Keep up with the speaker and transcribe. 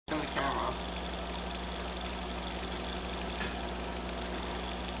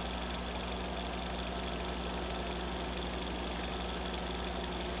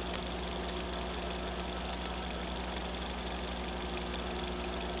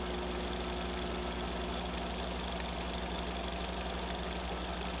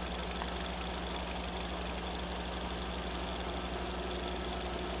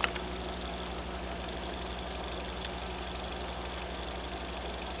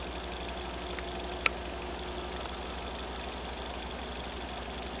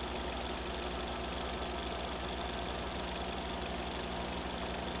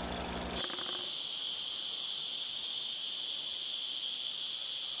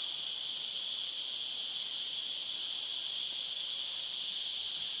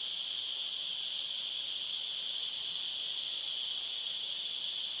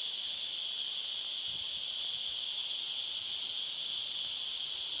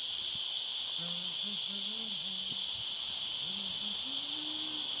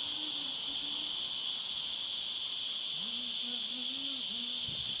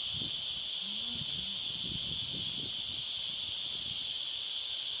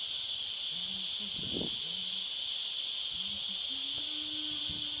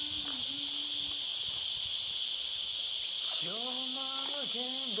Cuma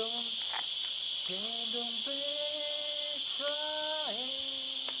gendong betai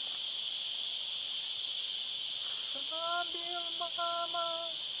sambil mama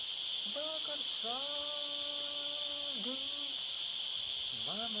bakar sagu,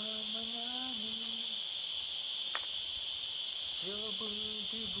 mama menyanyi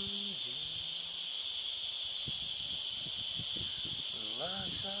sebuju-buju.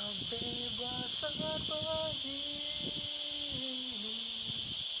 Rasa bebas saat begini,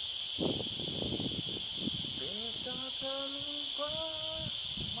 beta terlupa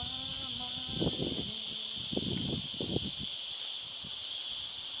mama ini.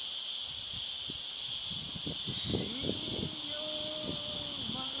 Sinyo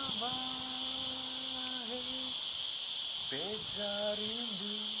mama, beta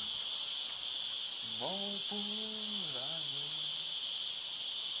rindu mau pulang.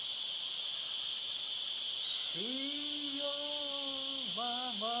 Iyo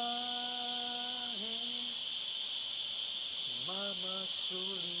mama, mama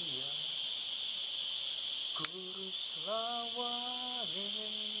sulia kurus lawane,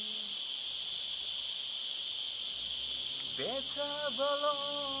 beta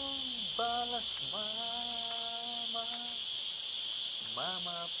belum balas mama,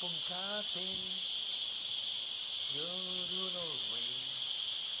 mama pun capek joduloi.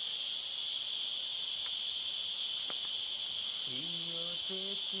 Iyo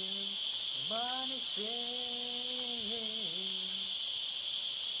tete manis,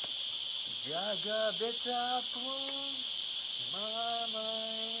 jaga beta pun mama.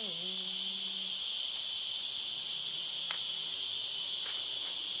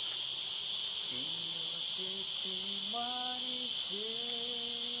 Iyo tete manis,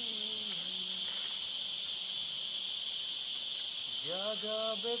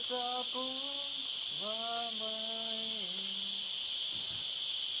 jaga beta pun mama.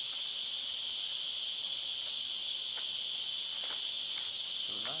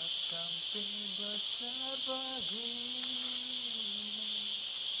 Telah sampai besar begini,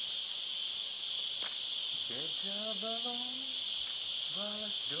 beta belum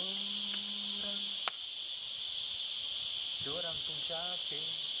balas dorang pun capek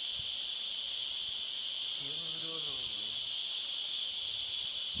joduloi.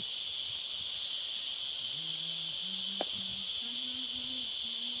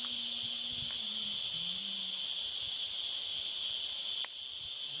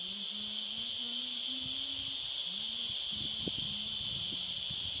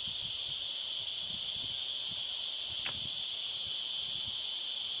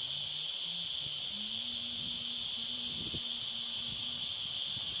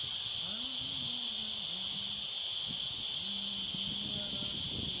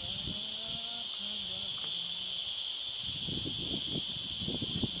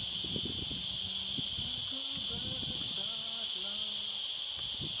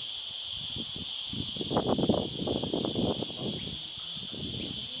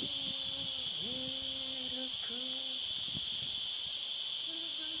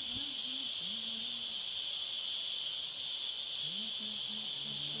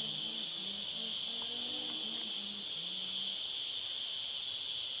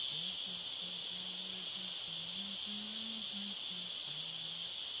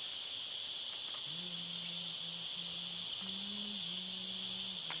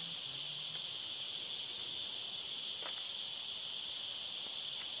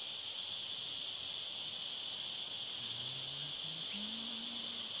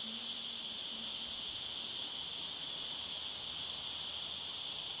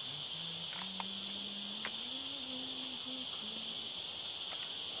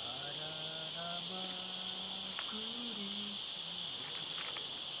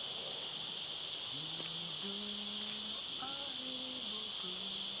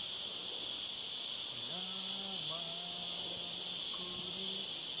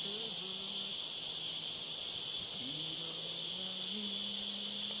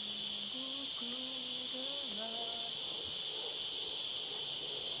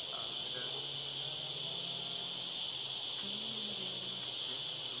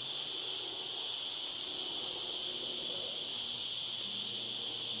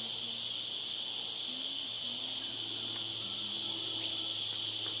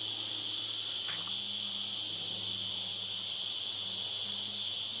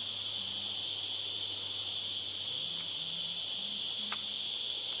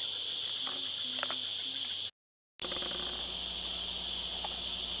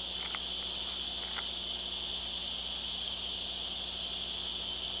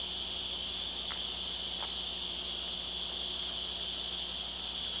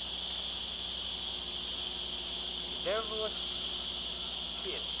 there was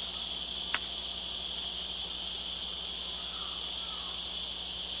kid.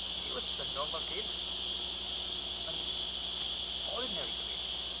 He was a normal kid, an ordinary kid.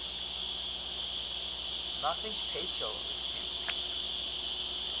 Nothing special with him.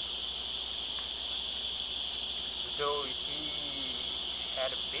 Though he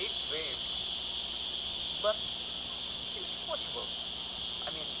had a big dream, but it's possible. I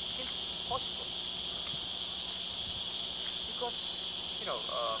mean, it's possible because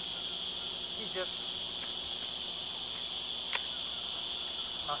he just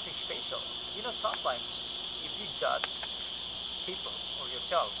nothing special. Sometimes if you judge people or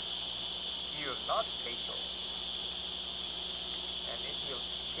yourself, you're not special, and it will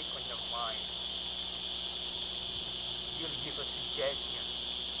stick on your mind. You'll give a suggestion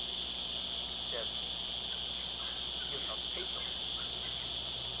that you're not special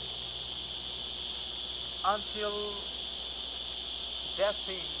until that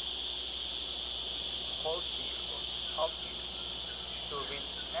thing calls you or helps you to reach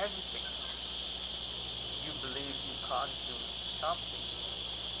everything. You believe you can't do something.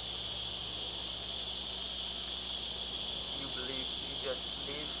 You believe you just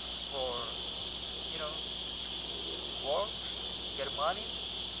live for, work, get money,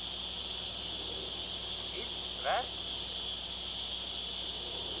 eat, rest,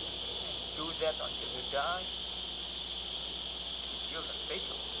 and do that until you die. You're not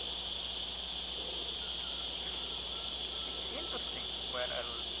special. It's interesting when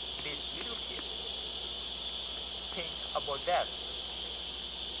this little kid think about that.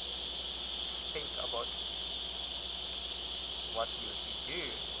 Think about what will he do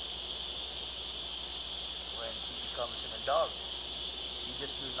when he becomes an adult. He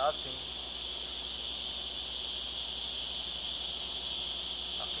just do nothing.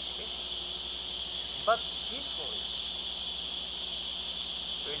 Nothing special. But peacefully.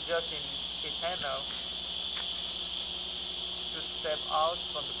 We're just in his hand now to step out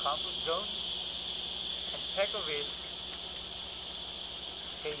from the comfort zone and take a risk,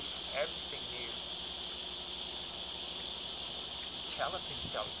 face everything new, challenge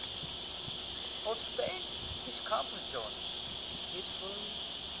himself, or stay in his comfort zone peacefully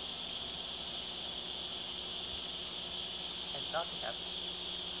and nothing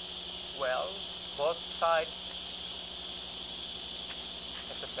happens. Well, both sides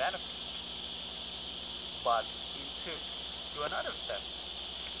has a benefit, but he took to another step.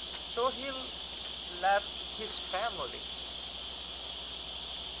 So he left his family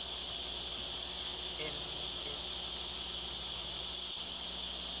in his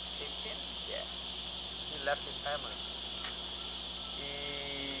 15, yeah. He left his family.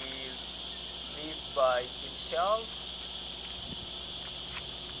 He lived by himself.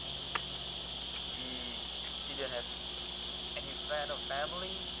 He didn't have any friend or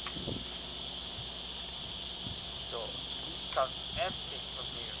family. So he started everything from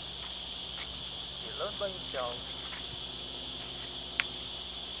here. He learned by himself.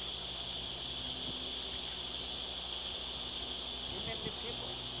 He met the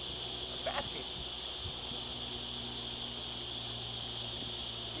people, bad people.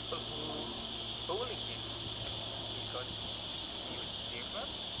 People who bullied him because he was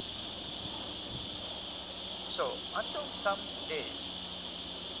different. So until someday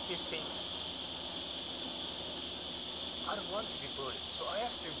he thinks, I don't want to be bullied, so I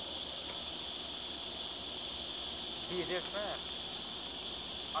have to be their friend.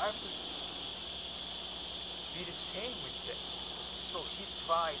 I have to be the same with them. So he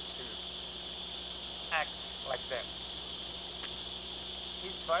tried to act like them.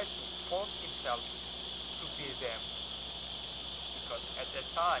 He tried to force himself to be them. Because at that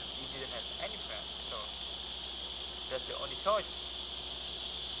time he didn't have any friends, so that's the only choice.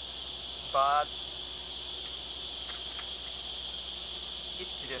 But it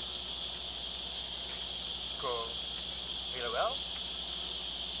didn't go really well.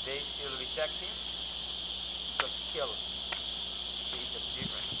 They still reject him, but still he is just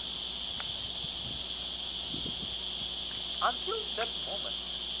different. Until that moment,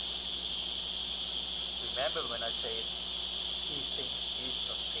 remember when I said he thinks he's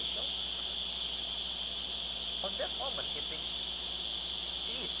not special? On that moment he thinks,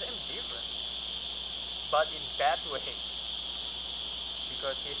 geez, I'm different, but in bad way.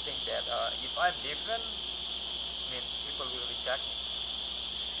 Because he thinks that if I'm different, means people will reject me.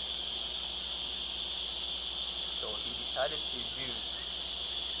 So he decided to move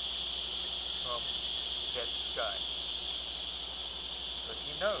from that guy. But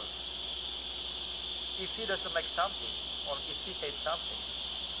he knows if he doesn't like something or if he hates something,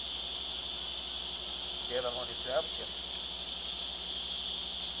 dwell on disruption.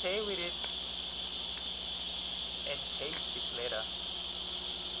 Stay with it and taste it later.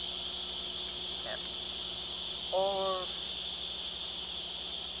 And, or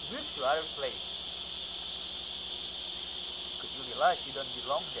move to other place. Because you realize you don't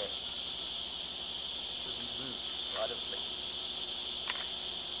belong there. So you move to other place.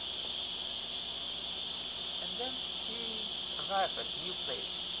 And then he arrived at new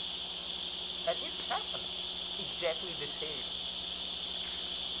place. And it happened exactly the same.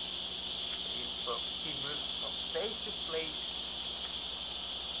 He moved from place to place,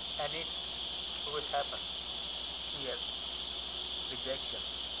 and it always happened. He had rejection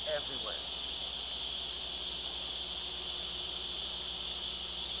everywhere.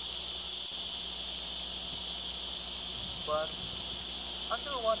 But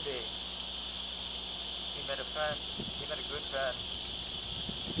until one day, he met a friend, he met a good friend.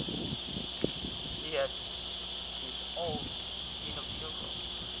 He has his own inner circle.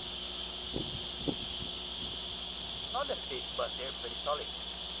 Not that big, but they're pretty solid.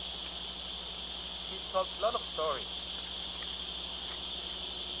 He told a lot of stories.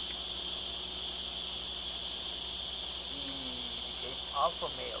 He became alpha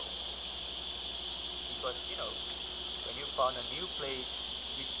male. Because, when you found a new place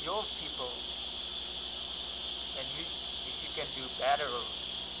with your people, and if you can do better,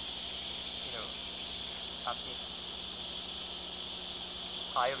 something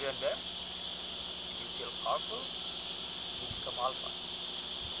higher than them, you feel powerful, you become alpha.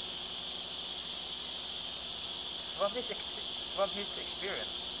 From his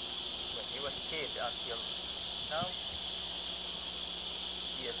experience, when he was a kid until now,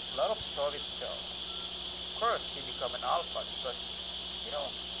 he has a lot of stories to tell. Of course, he became an alpha because,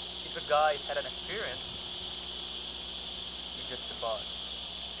 if a guy had an experience, he's just a boss.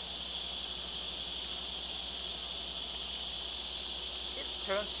 It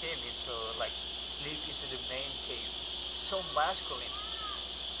turns him into sleep into the main cave. So masculine,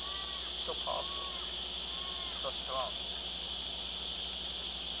 so powerful, so strong.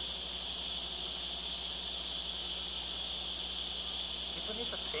 Even if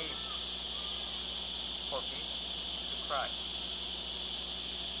a cave for him to cry.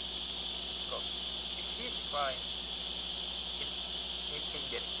 Because if he's crying, he thinks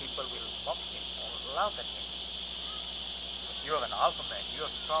that people will mock him or laugh at him. You're an alpha man, you're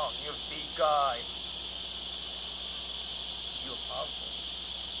strong, you're a big guy, you're powerful.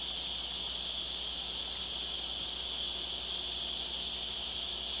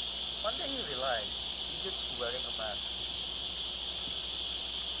 One day he realized he's just wearing a mask.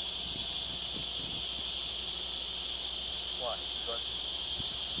 Why? Because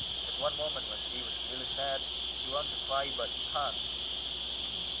at one moment when he was really sad, he wants to cry but he can't.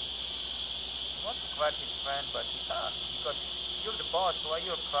 He wants to cry to his friend but he can't. Because you're the boss, why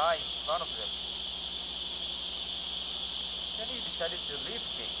you're crying in front of them? Then he decided to leave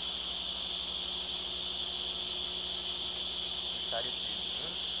things. Decided to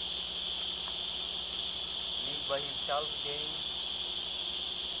live by himself again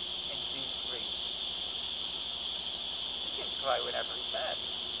and be free. He can cry whenever he's sad.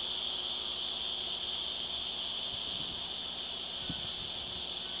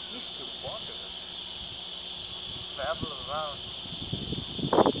 He used to wander, travel around,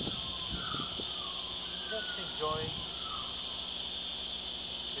 just enjoy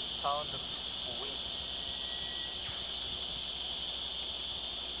the sound of wind,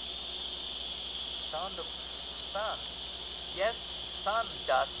 sound of sun. Yes, sun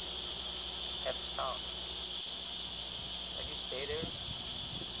does have sound. When you stay there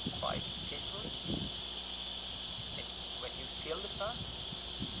quite peacefully, and when you feel the sun,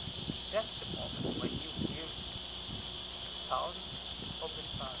 that's the moment when you hear the sound of the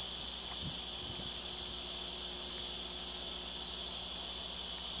sun.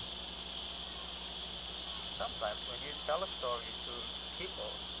 Sometimes when you tell a story to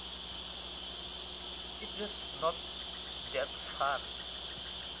people, it's just not that fun,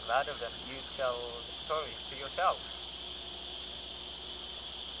 rather than you tell the story to yourself.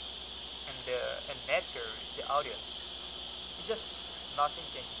 And nature is the audience. It's just nothing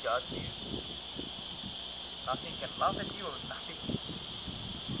can judge you. Nothing can laugh at you or nothing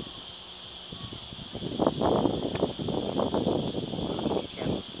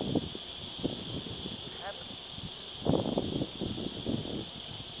can happen.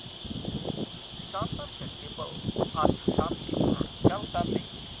 Sometimes when people ask something or tell something,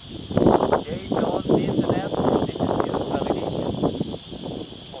 they don't need an answer, they just need validation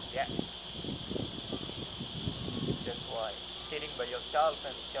or yes. That's why sitting by yourself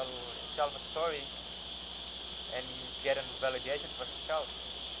and tell yourself a story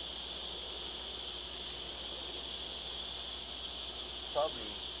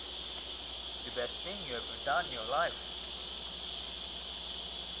probably the best thing you ever done in your life.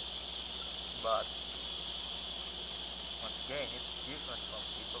 But once again, it's different from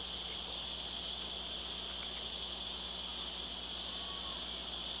people to people.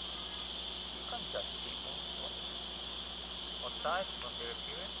 You can't judge people aside from their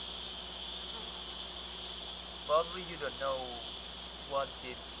appearance. Probably you don't know what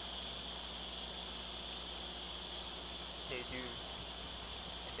did they do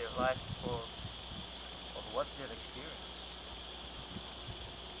in their life before, or what's their experience.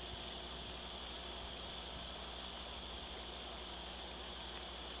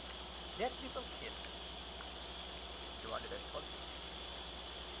 That little kid, the one that I told you,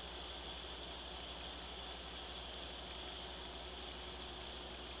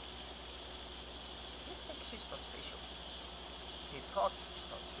 he thinks she's not special. He thought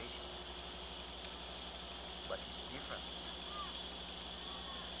she's not special, but he's different.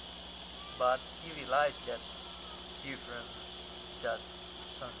 But he realized that different just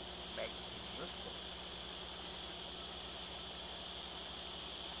doesn't make him useful.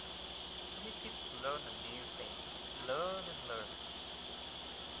 And he keeps learn a new thing, learn and learn.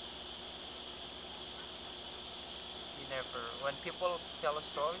 He never, when people tell a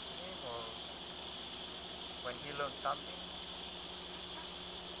story to him or when he learns something,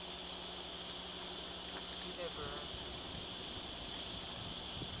 he never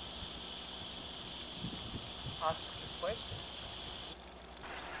asks a question.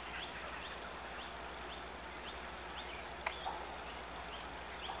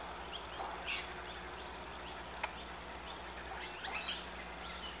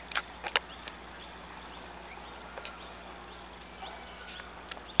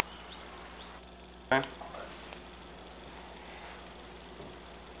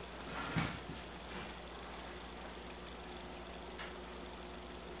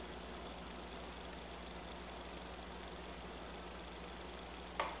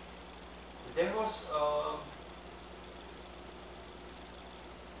 There was a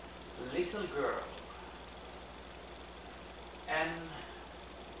little girl, and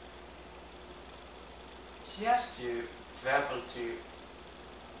she has to travel to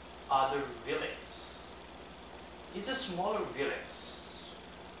other village. It's a smaller village,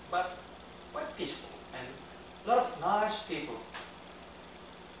 but quite peaceful and a lot of nice people.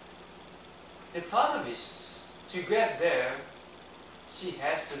 The problem is, to get there, she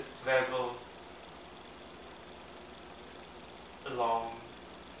has to travel along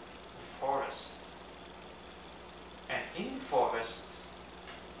the forest. And in the forest,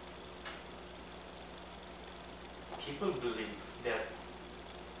 people believe that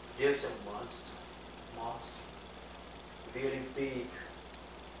there's a monster, very big,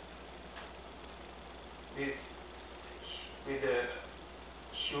 with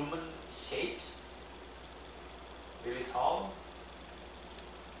a human shape, very tall,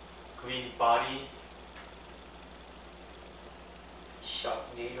 green body,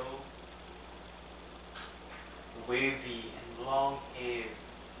 sharp nail, wavy and long hair,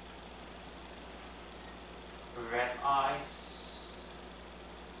 red eyes.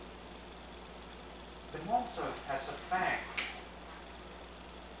 The monster has a fang,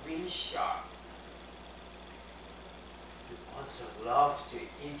 really sharp. The monster loves to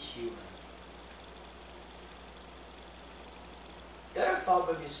eat humans. The other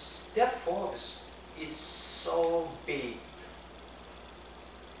problem is that forest is so big.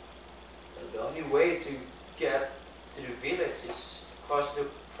 The only way to get to the village is across the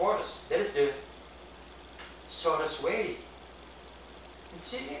forest. That is the shortest way. And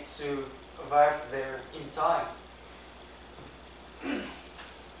she needs to arrive there in time.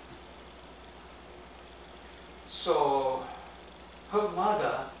 So her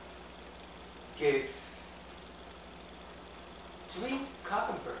mother gave 3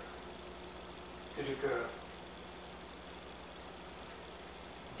 cucumber to the girl.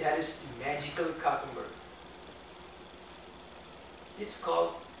 That is the magical cucumber. It's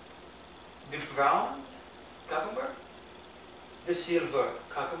called the brown cucumber, the silver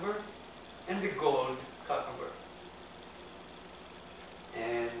cucumber, and the gold cucumber.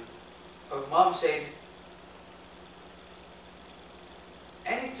 And her mom said,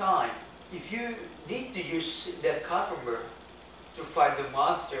 anytime, if you need to use that cucumber to fight the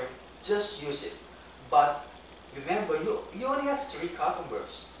monster, just use it. But remember, you only have 3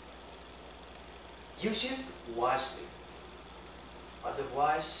 cucumbers. Use it wisely.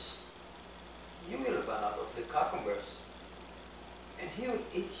 Otherwise, you will run out of the cucumbers. And he will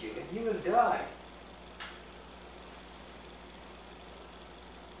eat you and you will die.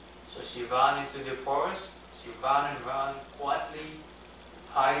 So she ran into the forest. She ran and ran quietly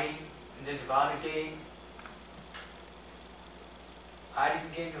hiding, and then run again,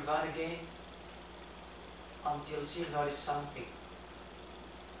 hiding again, run again, until she noticed something.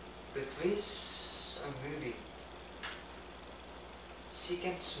 The trees are moving. She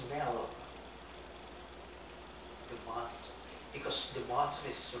can smell the monster, because the monster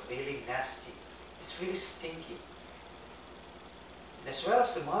is really nasty. It's really stinky. And as well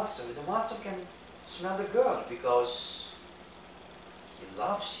as the monster can smell the girl, because he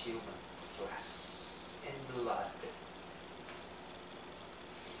loves human flesh and blood.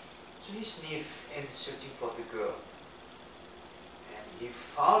 So he sniffed and searching for the girl, and he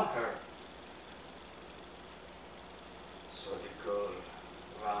found her. So the girl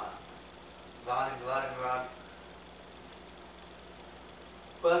ran and ran.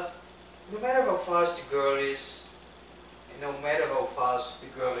 But no matter how fast the girl is, and no matter how fast the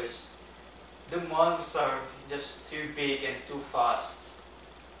girl is, the monster is just too big and too fast,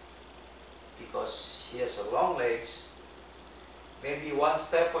 because he has a long legs. Maybe one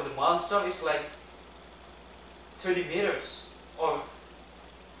step for the monster is like 30 meters, or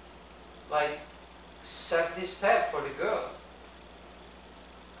like 70 steps for the girl.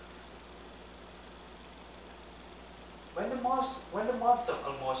 When the monster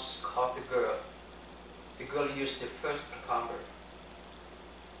almost caught the girl used the first cucumber.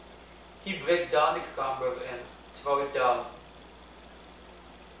 He break down the cucumber and throw it down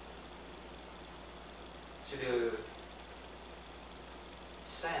to the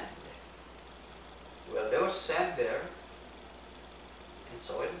sand. Well, there was sand there, and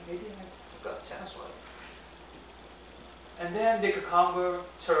soil. Maybe I forgot sand as well. And then the cucumber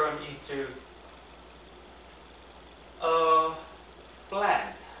turned into a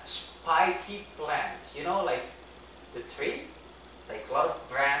plant, spiky plant. You know, like the tree, like a lot of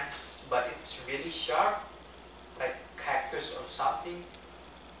branches, but it's really sharp, like cactus or something.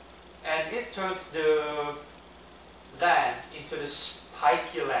 And it turns the land into the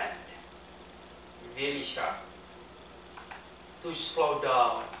spiky land, really sharp, to slow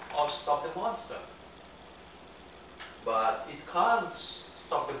down or stop the monster. But it can't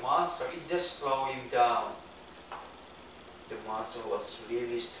stop the monster, it just slow him down. The monster was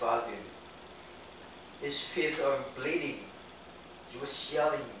really struggling. His feet are bleeding. He was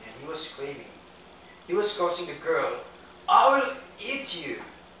yelling and he was screaming. He was cursing the girl. I will eat you.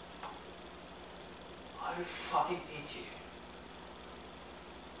 I will fucking eat you.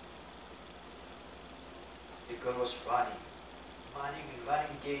 The girl was running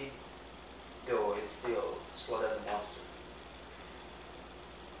again, though it still slowed down the monster.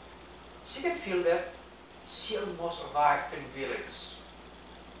 She can feel that she almost arrived in the village.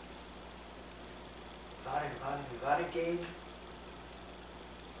 Run again.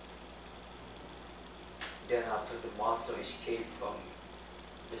 Then after the monster escaped from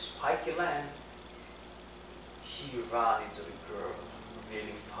the spiky land, he ran into the girl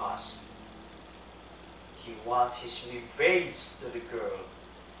really fast. He wants his revenge to the girl.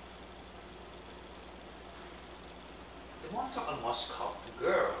 The monster almost caught the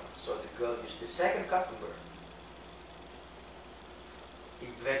girl, so the girl used the second cucumber. He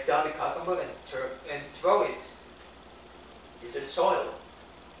break down the cucumber and throw it into the soil.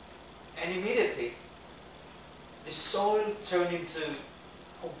 And immediately, the soil turned into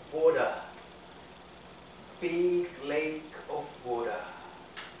a water, big lake of water.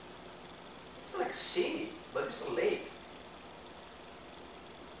 It's like a sea, but it's a lake.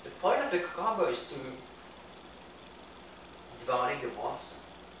 The point of the cucumber is to drowning the monster.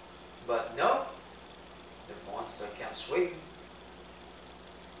 But no, the monster can't swim.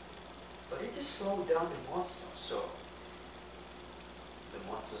 But it just slowed down the monster, so the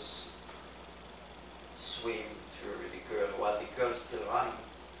monsters swim through the girl while the girl is still running.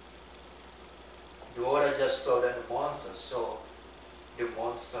 The water just slowed down the monster, so the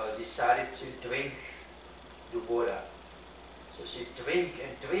monster decided to drink the water. So she drink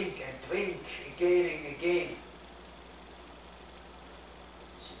again and again.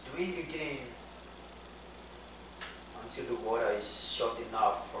 She drink again until the water is short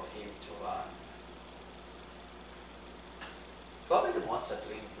enough for him to run. Probably the monster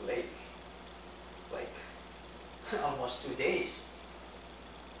drink the lake, like almost 2 days.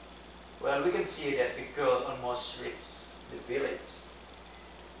 Well, we can see that the girl almost reached the village.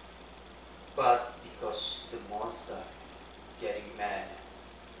 But because the monster getting mad,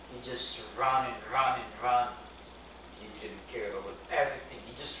 he just run. He didn't care about everything.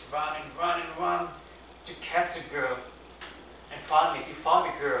 He just run to catch the girl. And finally, he found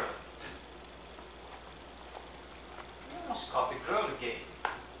the girl. He almost caught the girl again.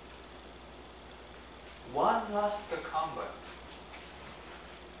 One last cucumber.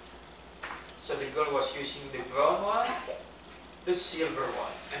 girl was using the brown one, the silver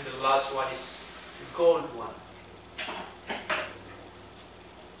one, and the last one is the gold one.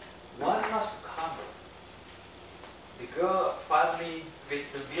 One last cucumber. The girl finally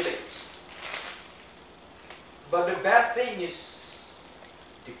reached the village. But the bad thing is,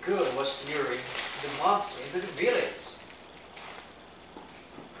 the girl was luring the monster into the village.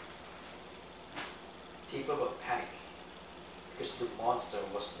 People were panicking because the monster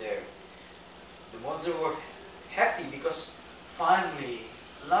was there. The monster were happy because finally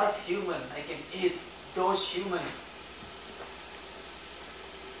a lot of human, I can eat those human.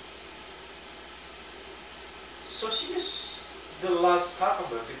 So she used the last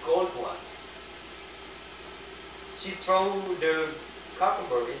cucumber, the gold one. She threw the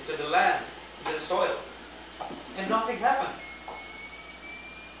cucumber into the land, into the soil, and nothing happened.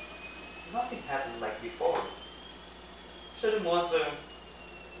 Nothing happened like before. So the monster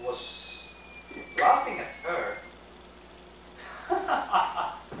was laughing at her.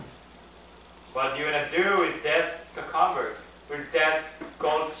 What do you wanna do with that cucumber, with that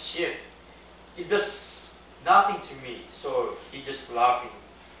gold shit? It does nothing to me. So he just laughing,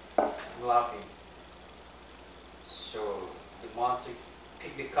 laughing. So the monster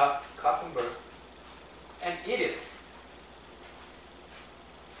picked the cucumber and eat it.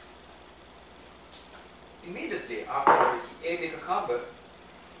 Immediately after he ate the cucumber,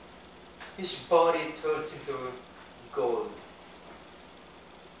 his body turns into gold.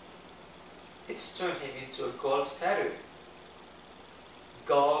 It's turned him into a gold statue.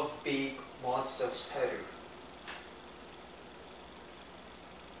 Gold big monster statue.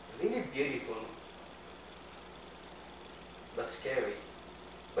 Really beautiful, but scary,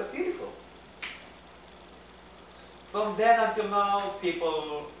 but beautiful. From then until now,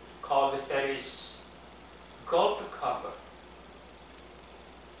 people call the statues gold cucumber.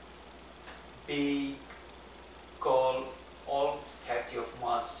 Big gold old statue of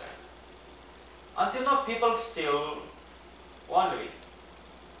monster. Until now, people still wondering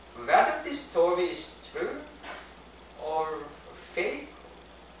whether this story is true or fake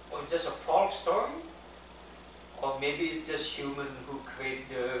or just a false story, or maybe it's just human who create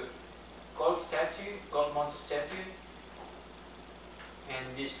the gold statue, gold monster statue,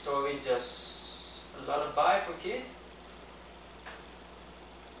 and this story just a lullaby for kids.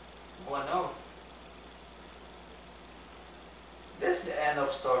 No one knows. That's the end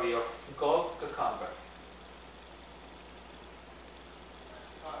of story of gold cucumber.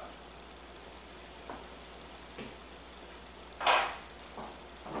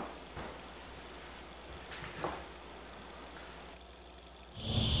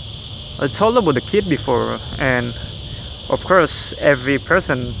 I told about the kid before, and of course every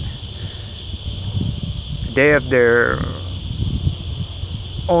person, they have their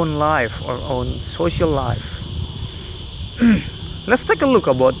own life or own social life. Let's take a look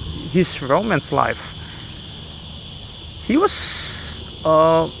about his romance life. He was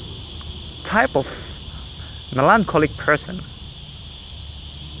a type of melancholic person.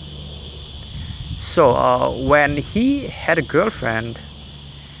 So when he had a girlfriend,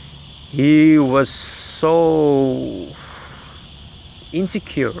 he was so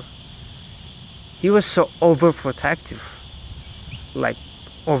insecure. He was so overprotective, like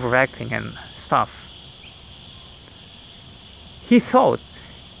overacting and stuff. He thought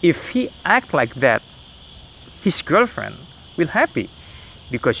if he act like that, his girlfriend will happy,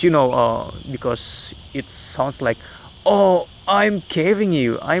 because because it sounds like, oh, I'm caring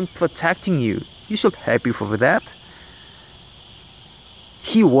you, I'm protecting you, you should happy for that.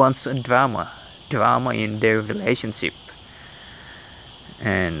 He wants a drama in their relationship,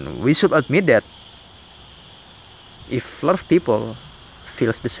 and we should admit that if a lot of people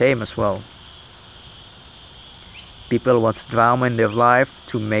feels the same as well. People want drama in their life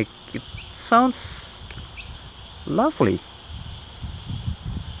to make it sounds lovely.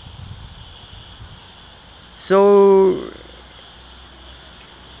 So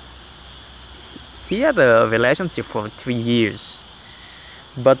he had a relationship for 3 years,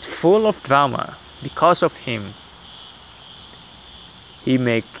 but full of drama. Because of him, he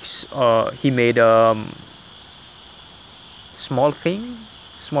made small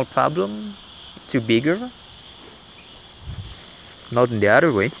problem to bigger, not in the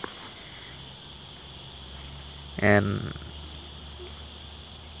other way. And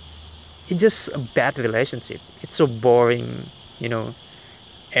it's just a bad relationship. It's so boring,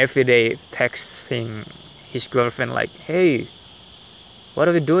 every day texting his girlfriend like, hey, what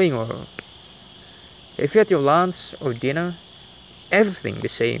are we doing, or if you had your lunch or dinner, everything the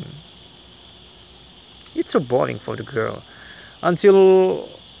same. It's so boring for the girl, until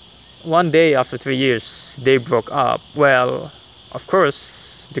one day after 3 years, they broke up. Well, of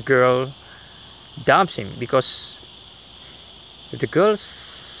course, the girl dumps him because the girl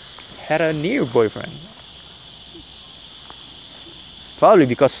had a new boyfriend. Probably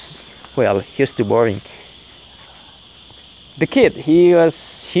because, well, he's too boring. The kid, he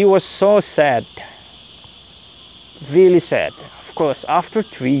was so sad, really sad. Of course, after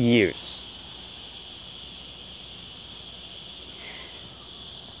 3 years.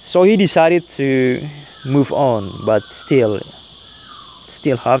 So he decided to move on, but still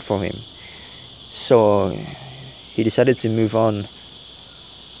hard for him. So he decided to move on.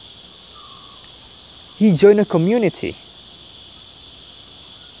 He joined a community.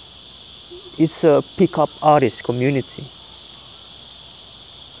 It's a pickup artist community.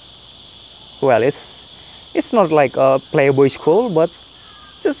 Well, it's not like a playboy school, but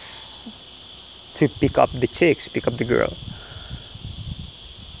just to pick up the chicks, pick up the girl.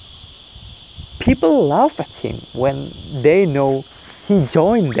 People laugh at him when they know he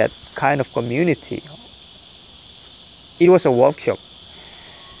joined that kind of community. It was a workshop.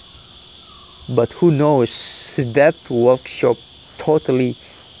 But who knows, that workshop totally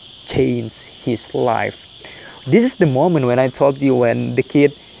changed his life. This is the moment when I told you when the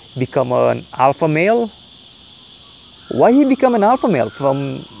kid become an alpha male. Why he become an alpha male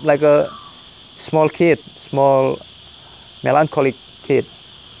from like a small kid, small melancholic kid?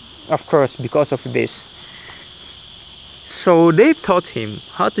 Of course, because of this. So they taught him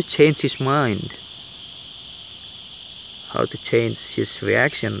how to change his mind, how to change his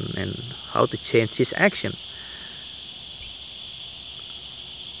reaction, and how to change his action.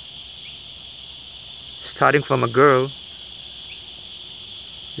 Starting from a girl,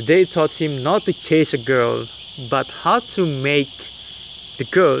 they taught him not to chase a girl, but how to make the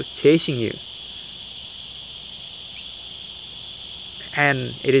girl chasing you.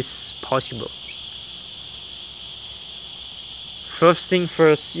 And it is possible. First thing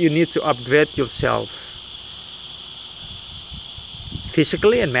first, you need to upgrade yourself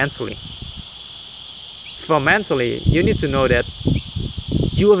physically and mentally. For mentally, you need to know that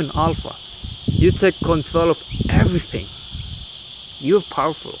you are an alpha. You take control of everything. You're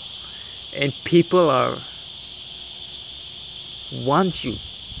powerful, and people want you.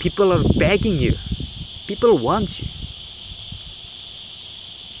 People are begging you. People want you.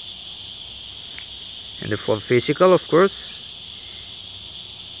 And for physical, of course,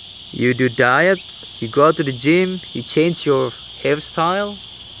 you do diet, you go to the gym, you change your hairstyle,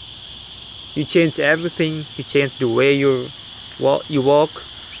 you change everything, you change the way you walk, you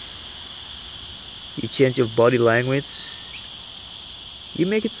change your body language, you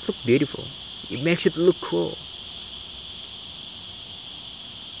make it look beautiful, it makes it look cool.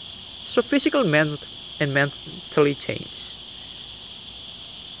 So physical and mentally change.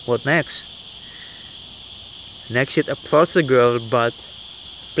 What next? Next, you approach the girl, but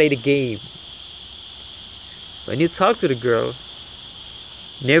play the game. When you talk to the girl,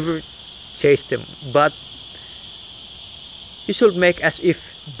 never chase them, but you should make as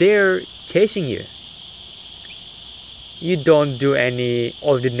if they're chasing you. You don't do any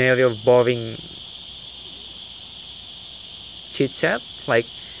ordinary or boring chit chat like,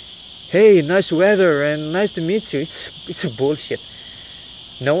 "Hey, nice weather and nice to meet you." It's a bullshit.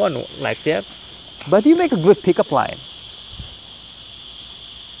 No one like that. But you make a good pickup line.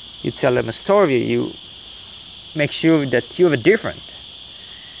 You tell them a story. You make sure that you are different.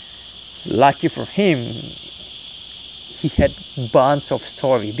 Lucky for him, he had bunch of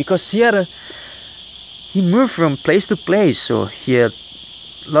story because he moved from place to place, so he had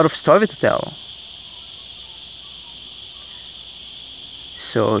a lot of story to tell.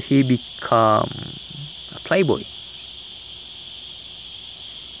 So he become a playboy.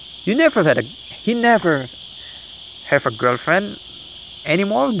 He never have a girlfriend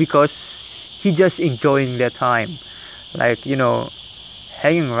anymore because he just enjoying that time, like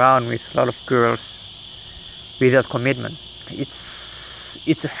hanging around with a lot of girls without commitment.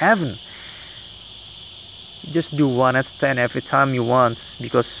 It's a heaven. You just do one night stand every time you want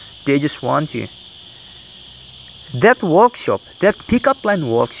because they just want you. That workshop, that pickup line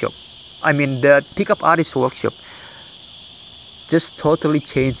workshop, that pickup artist workshop, just totally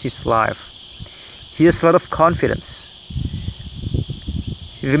changed his life. He has a lot of confidence.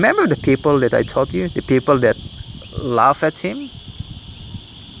 Remember the people that I told you, the people that laugh at him,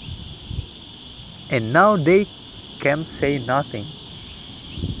 and now they can't say nothing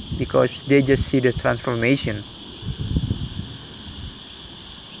because they just see the transformation.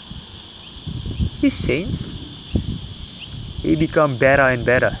 He's changed. He become better and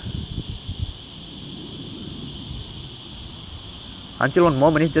better. until one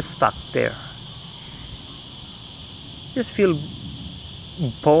moment he's just stuck there. Just feel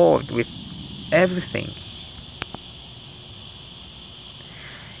bored with everything.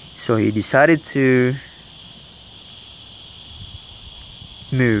 So he decided to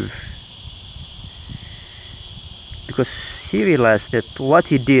move, because he realized that what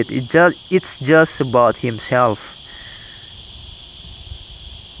he did, it's just about himself.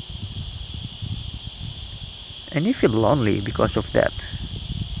 And he feel lonely because of that.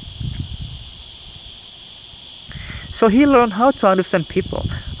 So he learned how to understand people,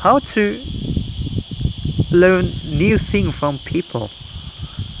 how to learn new things from people,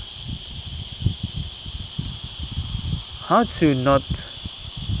 how to not,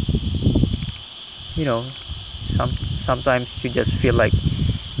 sometimes you just feel like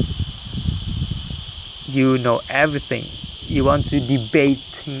you know everything. You want to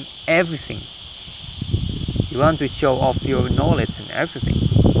debate everything. You want to show off your knowledge and everything.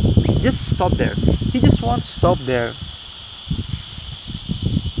 Just stop there. You just want to stop there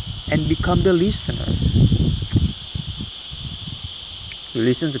and become the listener. You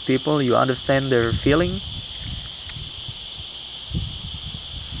listen to people, you understand their feeling,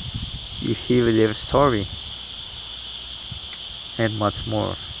 you hear their story, and much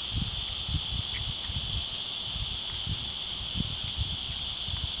more.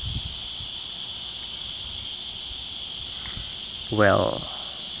 Well,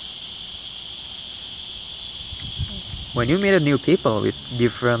 when you meet a new people with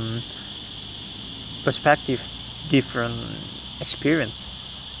different perspective, different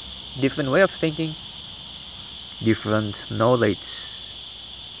experience, different way of thinking, different knowledge,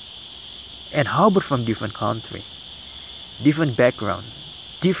 and how about from different country, different background,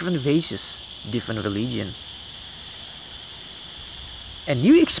 different races, different religion, and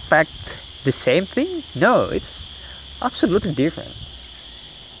you expect the same thing? No, it's absolutely different.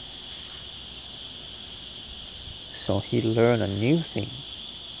 So he learned a new thing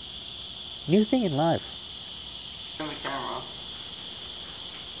in life. On the camera.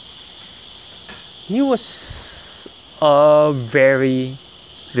 He was a very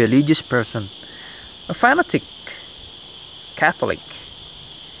religious person, a fanatic Catholic.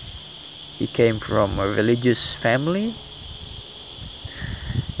 He came from a religious family,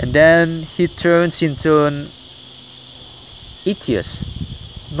 and then he turns into an atheist,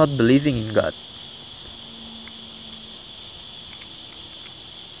 not believing in God,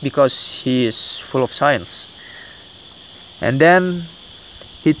 because he is full of science. And then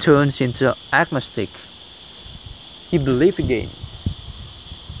he turns into agnostic. He believes again,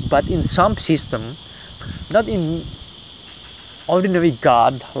 but in some system, not in ordinary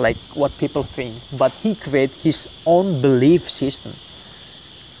God like what people think, but he created his own belief system.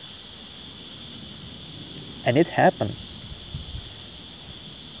 And it happened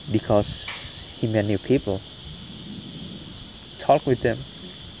because he met new people, talk with them,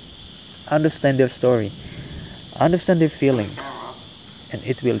 understand their story, understand their feeling, and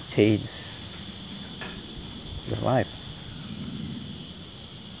it will change your life.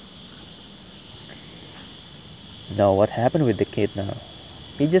 Now what happened with the kid now?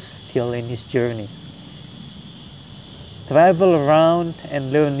 He just still in his journey. Travel around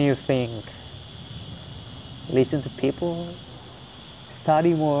and learn new things. Listen to people,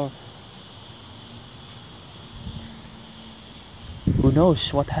 study more. Who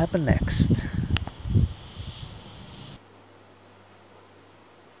knows what happened next?